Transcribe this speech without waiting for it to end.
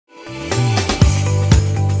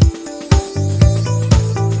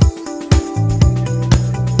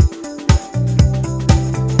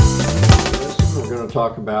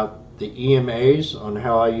talk about the EMAs on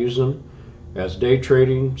how I use them as day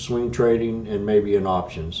trading, swing trading, and maybe in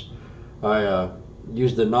options. I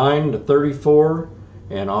use the 9, the 34,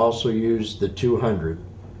 and I also use the 200.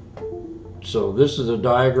 So this is a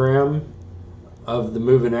diagram of the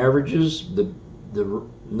moving averages. The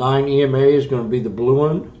 9 EMA is going to be the blue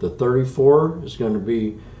one, the 34 is going to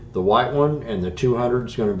be the white one, and the 200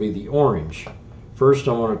 is going to be the orange. First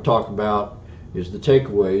I want to talk about is the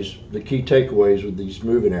takeaways, the key takeaways with these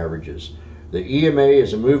moving averages. The EMA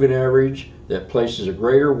is a moving average that places a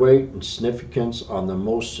greater weight and significance on the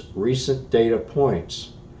most recent data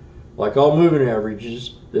points. Like all moving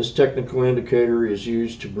averages, this technical indicator is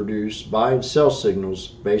used to produce buy and sell signals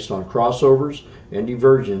based on crossovers and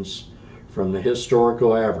divergence from the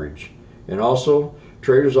historical average. And also,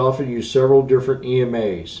 traders often use several different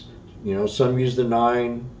EMAs. You know, some use the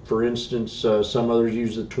 9, for instance, some others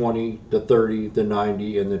use the 20, the 30, the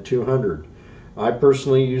 90, and the 200. I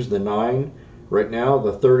personally use the 9 right now,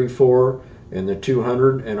 the 34, and the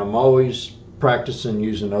 200, and I'm always practicing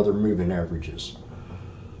using other moving averages.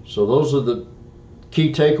 So those are the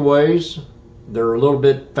key takeaways. They're a little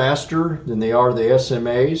bit faster than they are the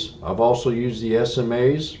SMAs. I've also used the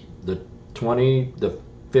SMAs, the 20, the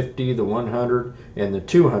 50, the 100, and the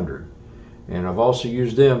 200. And I've also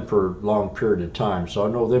used them for a long period of time, so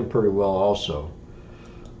I know them pretty well also.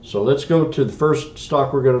 So let's go to the first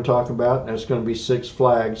stock we're going to talk about, and that's going to be Six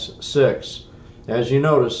Flags 6. As you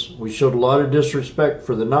notice, we showed a lot of disrespect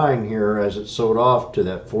for the 9 here as it sold off to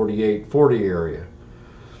that 48.40 area.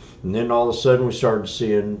 And then all of a sudden we started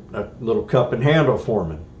seeing a little cup and handle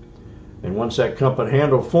forming. And once that cup and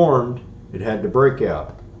handle formed, it had to break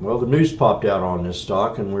out. Well, the news popped out on this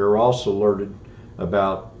stock, and we were also alerted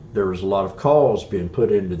about there was a lot of calls being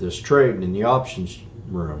put into this trade in the options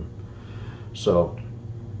room. So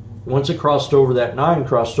once it crossed over that 9,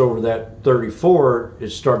 crossed over that 34, it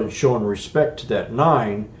started showing respect to that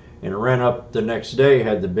 9, and it ran up the next day,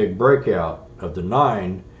 had the big breakout of the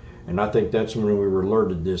 9, and I think that's when we were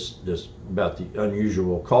alerted this about the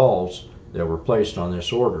unusual calls that were placed on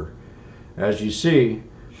this order. As you see,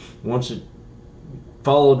 once it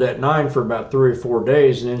followed that 9 for about 3 or 4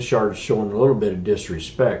 days and then started showing a little bit of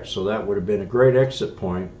disrespect. So that would have been a great exit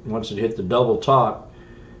point. Once it hit the double top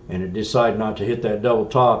and it decided not to hit that double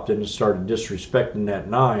top, then it started disrespecting that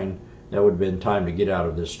 9, that would have been time to get out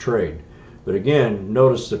of this trade. But again,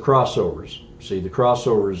 notice the crossovers. See the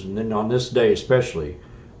crossovers, and then on this day especially,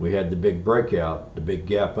 we had the big breakout, the big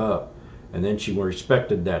gap up, and then she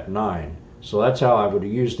respected that 9. So that's how I would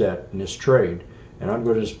have used that in this trade. And I'm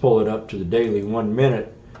going to just pull it up to the daily 1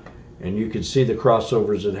 minute, and you can see the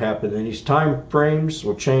crossovers that happen. And these time frames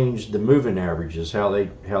will change the moving averages, how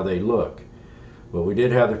they look. But we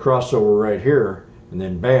did have the crossover right here, and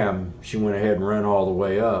then bam, she went ahead and ran all the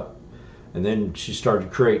way up. And then she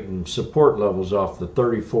started creating support levels off the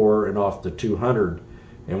 34 and off the 200.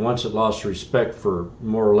 And once it lost respect for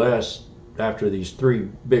more or less, after these 3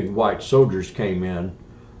 big white soldiers came in,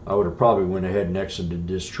 I would have probably went ahead and exited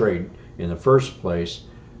this trade in the first place.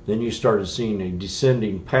 Then you started seeing a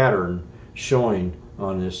descending pattern showing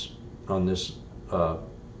on this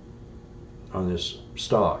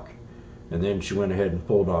stock, and then she went ahead and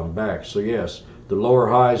pulled on back. So yes, the lower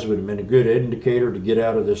highs would have been a good indicator to get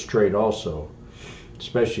out of this trade also,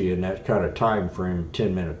 especially in that kind of time frame,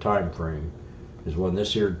 10-minute time frame is when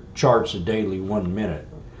this here charts a daily 1 minute.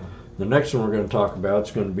 The next one we're going to talk about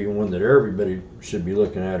is going to be one that everybody should be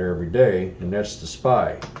looking at every day, and that's the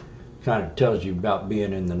SPY. Kind of tells you about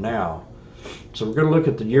being in the now. So we're going to look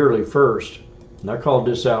at the yearly first, and I called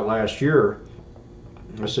this out last year.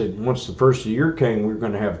 I said once the first of the year came, we were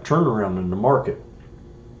going to have a turnaround in the market.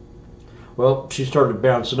 Well, she started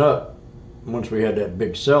bouncing up once we had that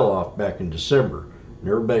big sell-off back in December, and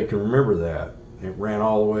everybody can remember that. It ran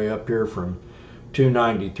all the way up here from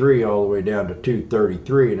 293 all the way down to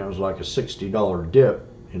 233, and that was like a $60 dip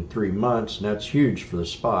in 3 months, and that's huge for the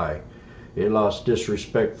SPY. It lost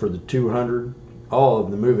disrespect for the 200, all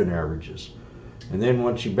of the moving averages. And then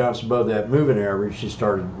once you bounce above that moving average, she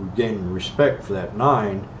started gaining respect for that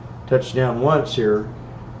 9, touched down once here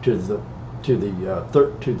to the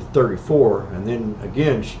 34, and then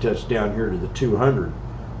again she touched down here to the 200.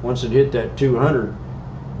 Once it hit that 200,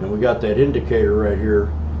 and we got that indicator right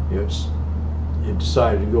here, it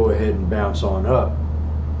decided to go ahead and bounce on up.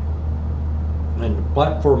 And the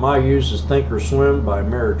platform I use is Thinkorswim by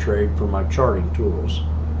Ameritrade for my charting tools.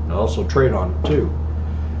 I also trade on it too.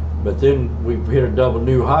 But then we've hit a double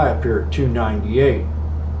new high up here at 298,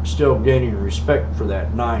 still gaining respect for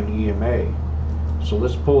that 9 EMA. So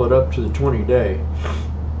let's pull it up to the 20-day.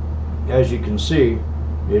 As you can see,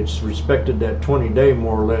 it's respected that 20-day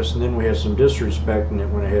more or less, and then we had some disrespect, and it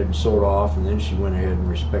went ahead and sold off, and then she went ahead and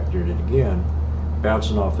respected it again,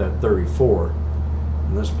 bouncing off that 34.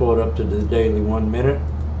 And let's pull it up to the daily 1 minute.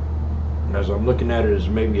 As I'm looking at it as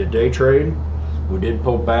maybe a day trade, we did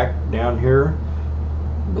pull back down here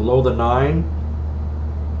below the 9,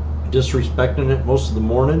 disrespecting it most of the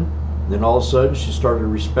morning. Then all of a sudden she started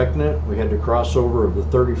respecting it. We had the crossover of the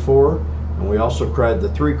 34, and we also cried the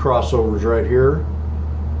 3 crossovers right here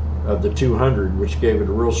of the 200, which gave it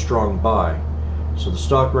a real strong buy. So the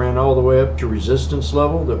stock ran all the way up to resistance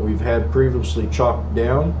level that we've had previously chalked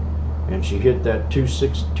down, and she hit that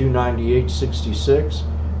 298.66,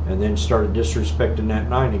 and then started disrespecting that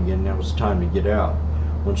 9 again. That was time to get out.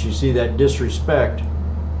 Once you see that disrespect,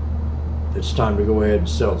 it's time to go ahead and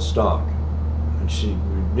sell the stock. And she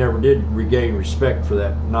never did regain respect for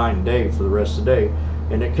that 9-day for the rest of the day,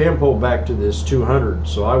 and it can pull back to this 200.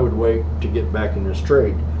 So I would wait to get back in this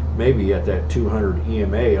trade, maybe at that 200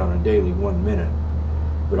 EMA on a daily 1 minute.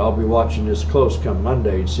 But I'll be watching this close come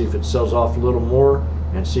Monday and see if it sells off a little more,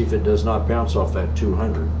 and see if it does not bounce off that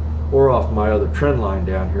 200 or off my other trend line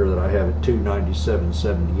down here that I have at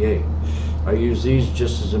 297.78. I use these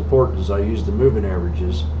just as important as I use the moving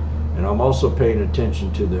averages, and I'm also paying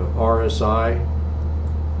attention to the RSI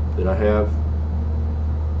that I have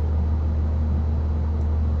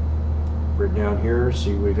right down here.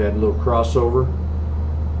 See, we've had a little crossover,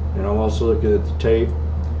 and I'm also looking at the tape.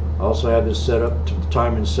 I also have this set up to the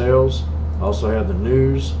time and sales. I also have the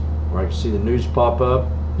news, where I can see the news pop up.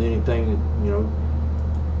 Anything that, you know,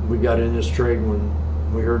 we got in this trade when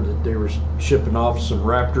we heard that they were shipping off some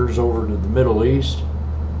Raptors over to the Middle East.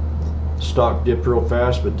 The stock dipped real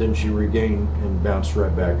fast, but then she regained and bounced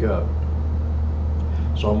right back up.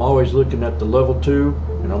 So I'm always looking at the level 2,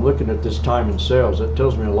 and I'm looking at this time and sales. That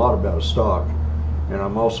tells me a lot about a stock. And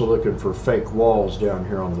I'm also looking for fake walls down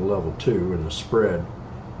here on the level 2 and the spread,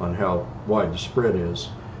 on how wide the spread is.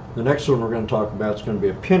 The next one we're going to talk about is going to be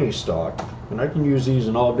a penny stock, and I can use these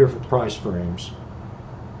in all different price frames.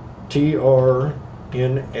 TRNX.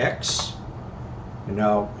 And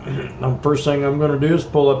now, the first thing I'm going to do is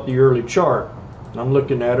pull up the yearly chart. I'm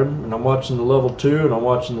looking at them, and I'm watching the level 2, and I'm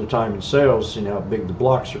watching the time and sales, seeing how big the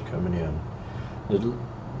blocks are coming in. The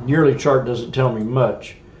yearly chart doesn't tell me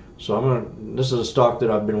much, so this is a stock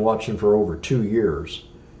that I've been watching for over 2 years,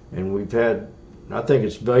 and we've had, I think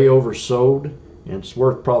it's way oversold, and it's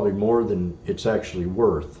worth probably more than it's actually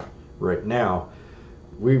worth right now.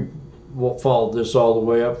 We followed this all the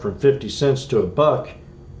way up from 50 cents to $1,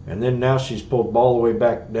 and then now she's pulled all the way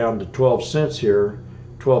back down to 12 cents here,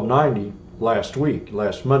 12.90 last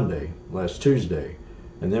Monday, last Tuesday.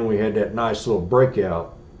 And then we had that nice little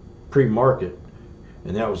breakout pre-market,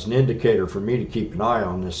 and that was an indicator for me to keep an eye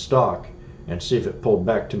on this stock and see if it pulled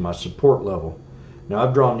back to my support level. Now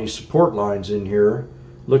I've drawn these support lines in here,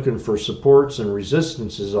 looking for supports and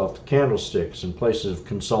resistances off the candlesticks in places of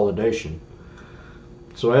consolidation.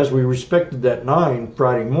 So as we respected that 9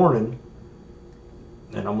 Friday morning,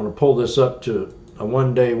 and I'm going to pull this up to a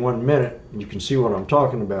 1 day, 1 minute, and you can see what I'm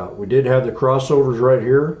talking about. We did have the crossovers right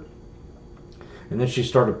here, and then she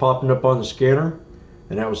started popping up on the scanner,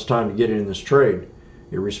 and that was time to get in this trade.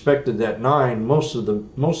 It respected that 9 most of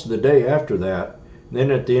the day after that. And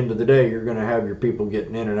then at the end of the day, you're going to have your people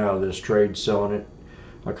getting in and out of this trade, selling it.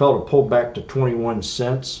 I call it a pullback to 21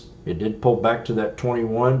 cents. It did pull back to that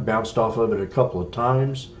 21, bounced off of it a couple of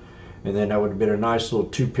times, and then that would have been a nice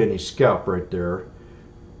little 2-penny scalp right there.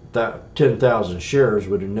 That 10,000 shares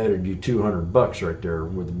would have netted you $200 right there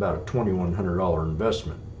with about a $2,100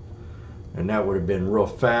 investment, and that would have been real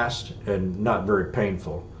fast and not very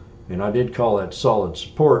painful. And I did call that solid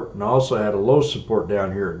support, and I also had a low support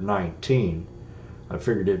down here at 19. I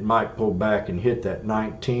figured it might pull back and hit that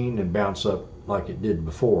 19 and bounce up like it did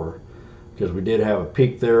before, because we did have a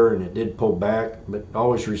peak there and it did pull back, but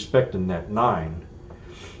always respecting that 9.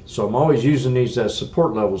 So I'm always using these as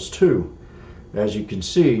support levels too. As you can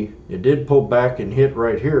see, it did pull back and hit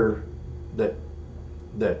right here that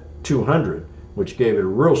 200, which gave it a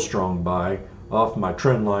real strong buy off my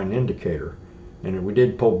trend line indicator. And we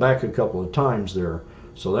did pull back a couple of times there,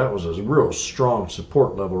 so that was a real strong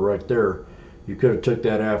support level right there. You could have took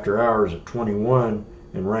that after hours at 21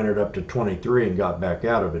 and ran it up to 23 and got back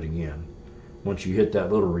out of it again once you hit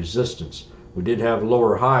that little resistance. We did have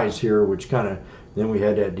lower highs here, which then we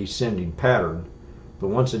had that descending pattern. But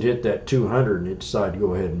once it hit that 200, it decided to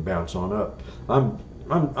go ahead and bounce on up.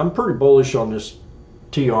 I'm pretty bullish on this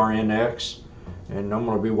TRNX, and I'm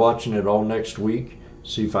going to be watching it all next week,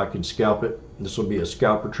 see if I can scalp it. This will be a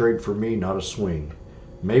scalper trade for me, not a swing.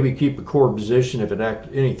 Maybe keep a core position if it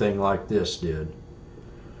acted anything like this did.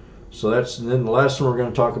 So and then the last one we're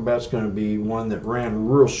going to talk about is going to be one that ran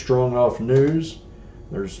real strong off news.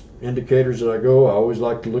 There's indicators that I always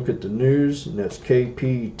like to look at the news, and that's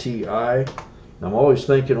KPTI. I'm always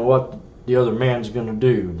thinking of what the other man's going to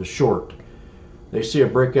do, the short. They see a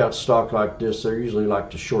breakout stock like this, they usually like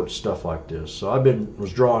to short stuff like this. So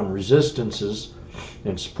was drawing resistances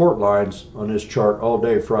and support lines on this chart all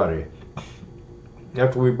day Friday.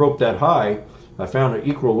 After we broke that high, I found an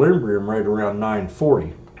equilibrium right around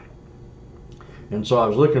 940. And so I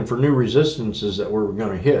was looking for new resistances that we were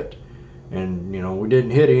going to hit. And we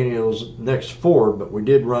didn't hit any of those next four, but we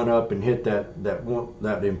did run up and hit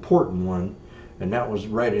that important one, and that was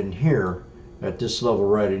right in here at this level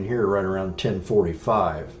right in here, right around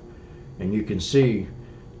 1045. And you can see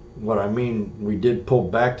what I mean. We did pull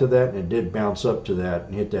back to that, and it did bounce up to that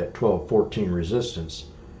and hit that 1214 resistance,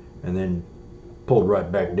 and then pulled right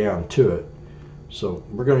back down to it. So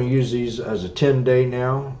we're going to use these as a 10-day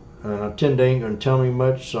now. A 10-day ain't going to tell me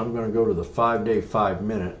much, so I'm going to go to the 5-day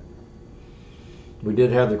 5-minute. We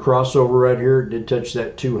did have the crossover right here. It did touch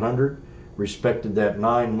that 200, respected that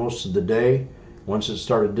 9 most of the day. Once it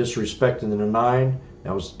started disrespecting the 9,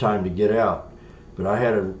 that was the time to get out. But I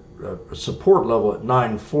had a support level at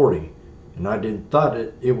 940, and I thought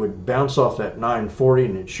it would bounce off that 940,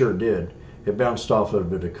 and it sure did. It bounced off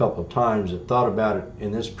of it a couple times. It thought about it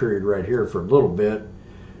in this period right here for a little bit,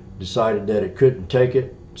 decided that it couldn't take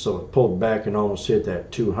it, so it pulled back and almost hit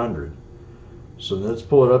that 200. So let's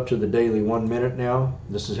pull it up to the daily 1 minute now.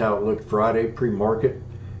 This is how it looked Friday pre-market.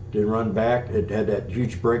 Did run back. It had that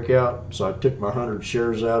huge breakout, so I took my 100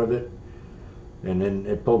 shares out of it, and then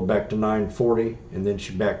it pulled back to 940, and then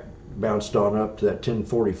she bounced on up to that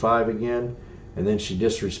 1045 again, and then she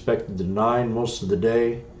disrespected the 9 most of the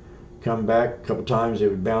day. Come back a couple times, it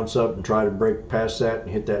would bounce up and try to break past that and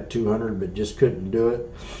hit that 200, but just couldn't do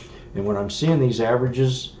it. And when I'm seeing these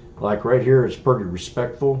averages, like right here, it's pretty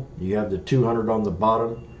respectful. You have the 200 on the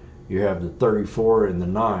bottom, you have the 34 and the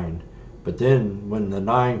 9. But then when the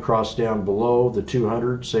 9 crossed down below the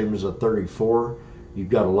 200, same as a 34,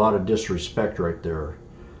 you've got a lot of disrespect right there.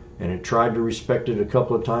 And it tried to respect it a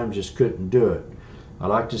couple of times, just couldn't do it. I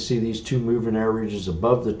like to see these two moving averages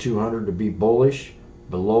above the 200 to be bullish.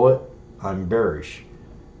 Below it, I'm bearish.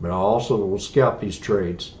 But I also will scalp these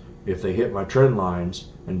trades if they hit my trend lines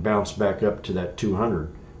and bounce back up to that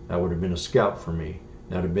 200. That would have been a scalp for me.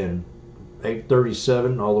 That would have been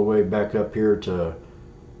 837 all the way back up here to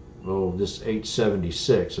this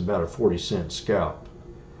 876, about a 40-cent scalp.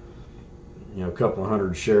 A couple of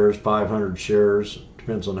 100 shares, 500 shares,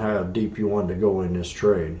 depends on how deep you want to go in this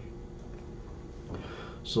trade.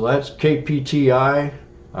 So that's KPTI.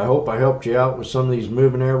 I hope I helped you out with some of these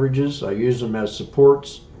moving averages. I use them as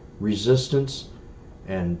supports, resistance,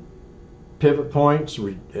 and pivot points,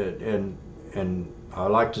 and I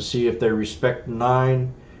like to see if they respect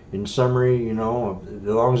 9. In summary, as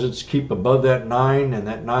long as it's keep above that 9, and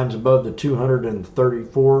that 9's above the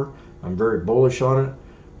 234, I'm very bullish on it.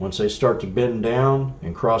 Once they start to bend down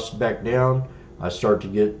and cross back down, I start to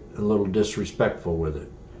get a little disrespectful with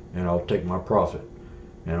it, and I'll take my profit,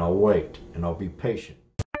 and I'll wait, and I'll be patient.